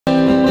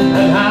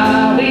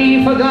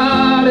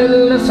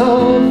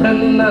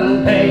suffering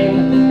and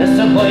pain, the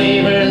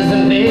survivors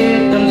and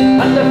victims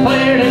of the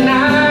fire in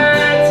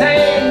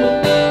Artane.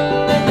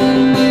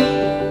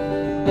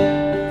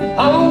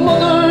 Our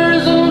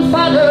mothers and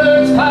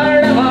fathers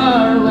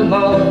forever will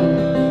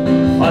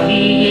mourn,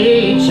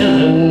 48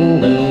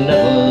 children that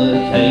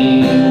never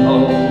came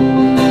home.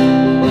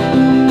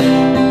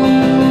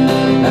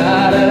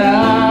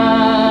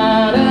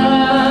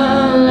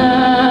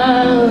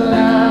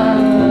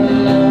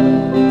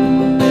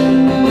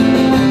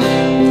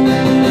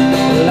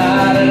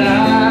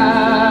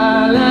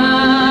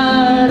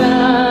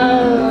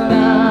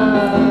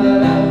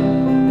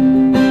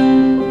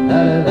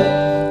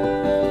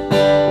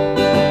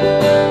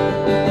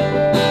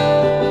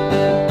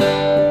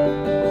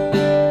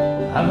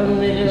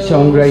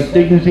 Shown great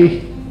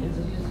dignity,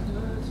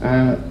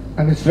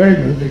 and it's very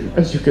moving,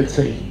 as you can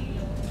see.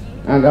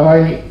 And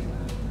I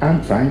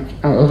and Frank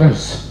and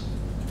others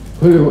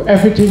will do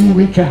everything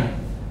we can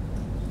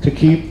to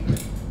keep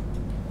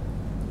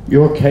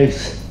your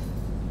case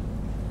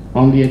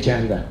on the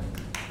agenda.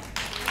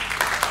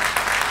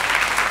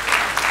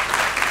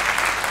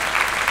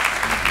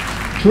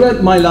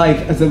 Throughout my life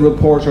as a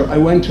reporter, I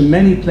went to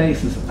many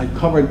places. I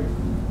covered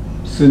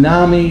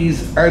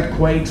tsunamis,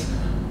 earthquakes,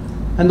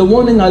 and the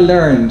one thing I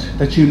learned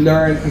that you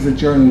learn as a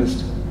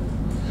journalist,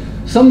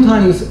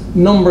 sometimes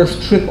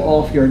numbers trip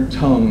off your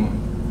tongue.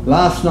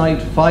 Last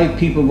night, 5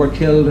 people were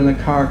killed in a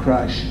car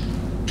crash,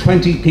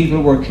 20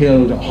 people were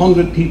killed,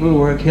 100 people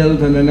were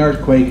killed in an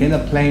earthquake, in a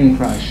plane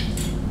crash.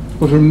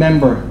 But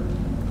remember,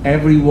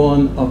 every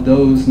one of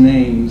those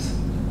names,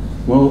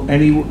 well,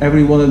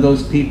 every one of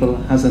those people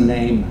has a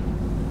name.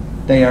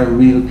 They are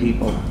real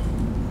people.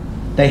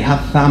 They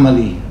have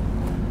family,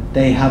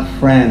 they have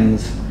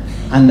friends,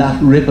 and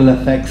that ripple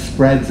effect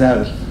spreads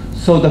out.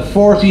 So the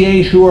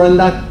 48 who are in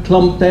that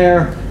clump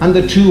there, and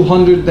the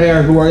 200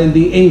 there who are in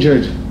the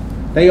injured,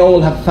 they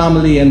all have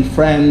family and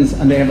friends,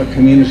 and they have a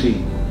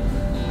community.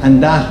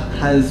 And that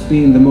has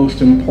been the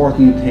most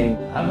important thing.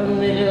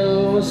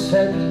 Vigil was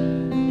sent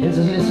in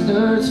the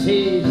listener's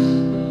face,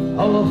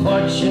 all of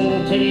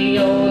fortune to the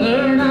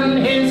owner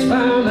and his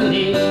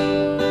family.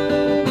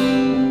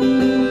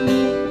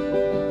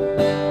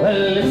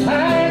 Well, it's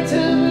hard.